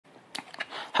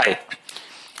Hi,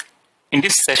 in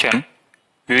this session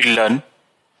we will learn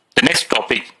the next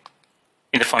topic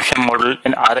in the function model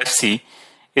in RFC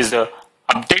is the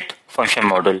update function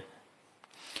model.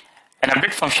 An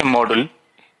update function model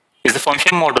is the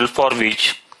function model for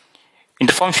which in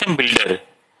the function builder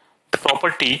the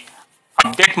property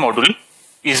update module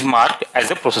is marked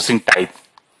as a processing type.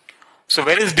 So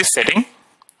where is this setting?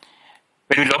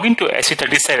 When we log into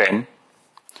SE37,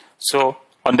 so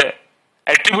on the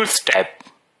attributes tab,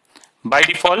 by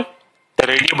default the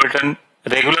radio button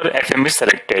regular FM is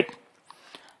selected.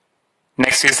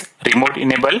 Next is remote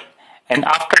enable, and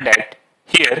after that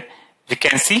here we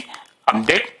can see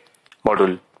update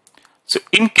module. So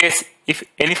in case if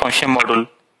any function module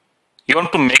you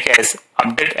want to make as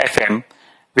update FM,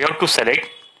 we have to select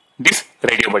this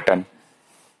radio button.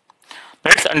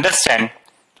 Let's understand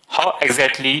how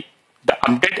exactly the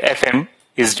update FM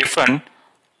is different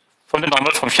from the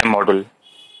normal function model.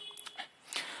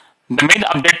 The main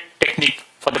update technique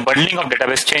for the bundling of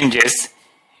database changes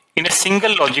in a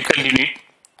single logical unit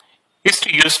is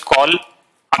to use call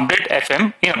update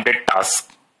FM in update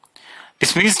task.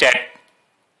 This means that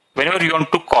whenever you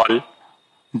want to call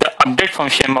the update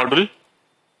function module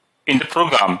in the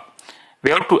program,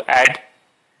 we have to add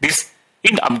this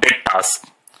in update task.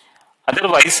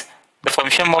 Otherwise, the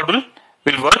function module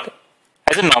will work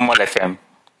as a normal FM.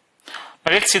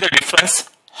 Now let's see the difference,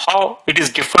 how it is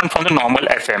different from the normal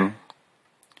FM.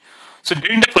 So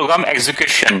during the program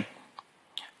execution,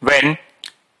 when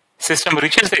system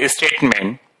reaches the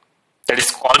statement that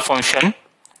is call function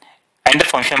and the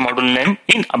function module name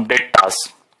in update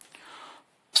task.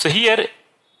 So here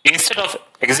instead of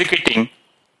executing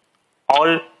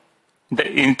all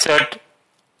the insert,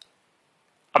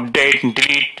 update,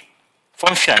 delete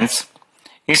functions,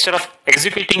 instead of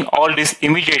executing all this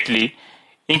immediately,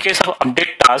 in case of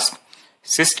update task,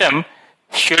 system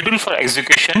schedule for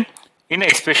execution in a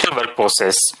special work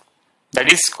process that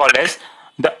is called as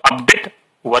the update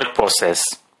work process.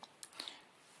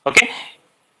 Okay,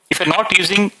 if you are not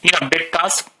using in update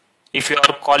task, if you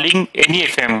are calling any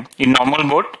FM in normal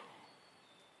mode,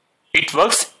 it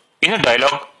works in a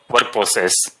dialog work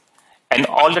process and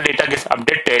all the data gets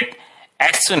updated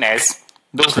as soon as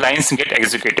those lines get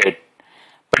executed.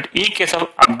 But in case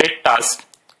of update task,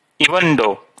 even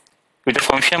though with the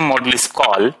function module is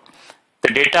called, the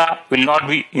data will not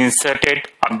be inserted,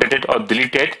 updated or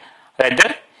deleted,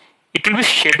 rather it will be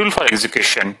scheduled for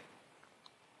execution.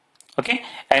 Okay,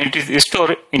 and it is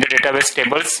stored in the database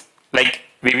tables like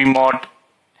VBMod,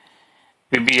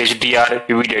 VBHDR,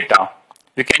 VBData.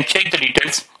 We can check the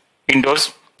details in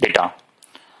those data.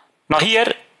 Now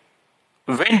here,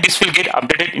 when this will get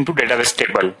updated into database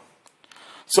table.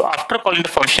 So after calling the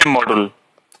function module,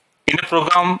 in the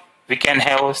program we can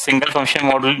have single function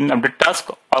module in update task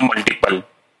or multiple.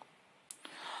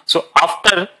 So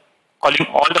after calling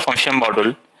all the function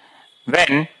module,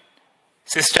 when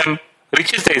system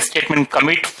reaches the statement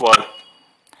commit work,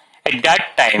 at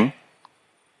that time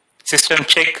system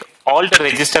check all the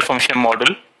register function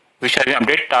module which are in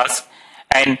update task,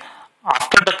 and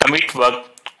after the commit work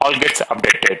all gets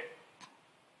updated.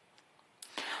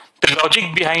 The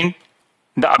logic behind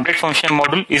the update function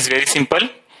module is very simple.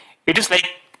 It is like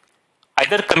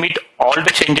either commit all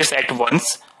the changes at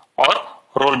once or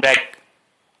roll back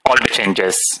all the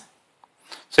changes.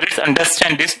 So let's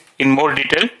understand this in more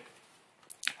detail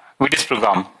with this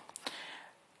program.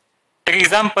 Take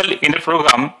example, in the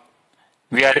program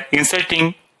we are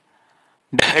inserting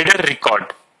the header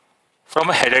record from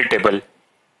a header table.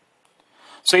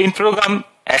 So in program,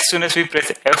 as soon as we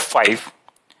press F5,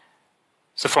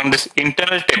 so from this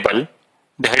internal table,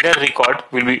 the header record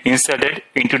will be inserted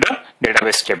into the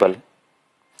database table.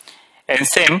 And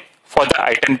same for the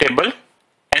item table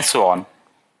and so on.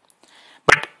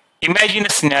 But imagine a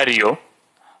scenario,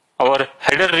 our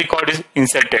header record is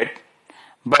inserted,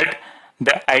 but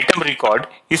the item record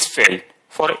is failed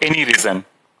for any reason.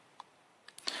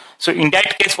 So in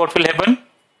that case, what will happen?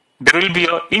 There will be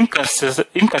an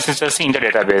inconsistency in the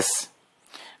database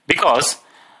because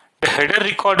the header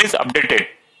record is updated.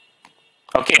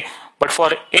 Okay, but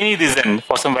for any reason,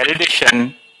 for some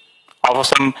validation or for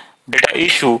some data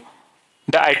issue,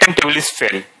 the item table is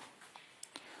failed.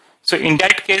 So in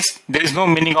that case, there is no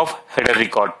meaning of header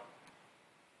record.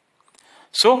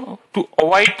 So to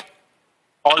avoid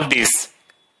all this,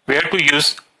 we have to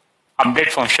use update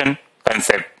function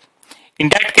concept. In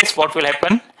that case, what will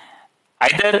happen?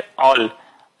 Either all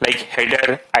like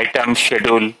header, item,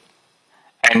 schedule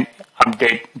and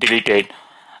update, deleted,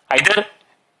 either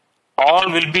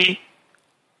all will be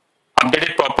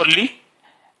updated properly,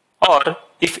 or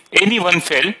if any one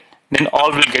fail, then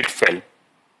all will get fail.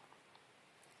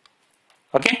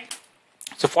 Okay,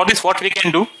 so for this what we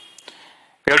can do,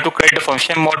 we have to create the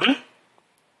function model,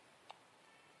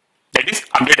 that is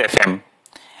update FM.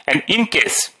 And in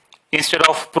case, instead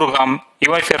of program,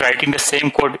 even if you are writing the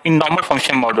same code in normal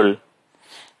function model,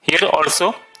 here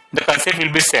also the concept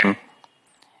will be same.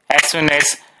 As soon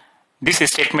as this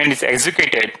statement is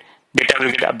executed, data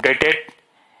will get updated,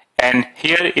 and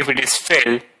here if it is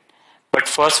failed, but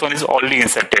first one is already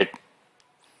inserted.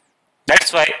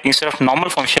 That's why instead of normal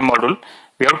function model,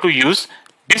 we have to use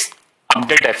this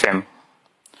update FM.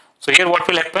 So here what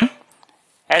will happen?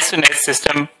 As soon as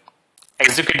system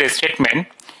execute a statement,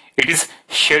 it is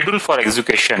scheduled for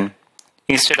execution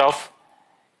instead of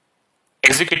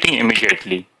executing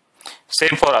immediately.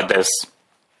 Same for others.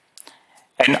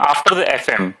 And after the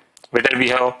FM, whether we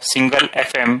have single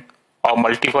FM or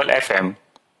multiple FM,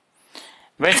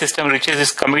 when system reaches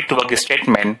this commit to work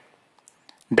statement,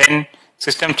 then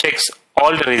system checks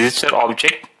all the register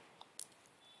object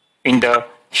in the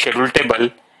schedule table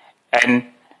and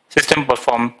system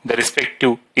perform the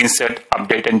respective insert,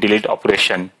 update and delete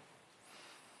operation.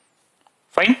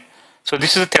 Fine. So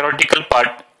this is the theoretical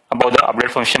part about the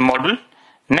update function model.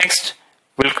 Next,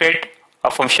 we'll create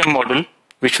a function model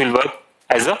which will work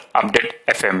as a update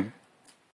FM.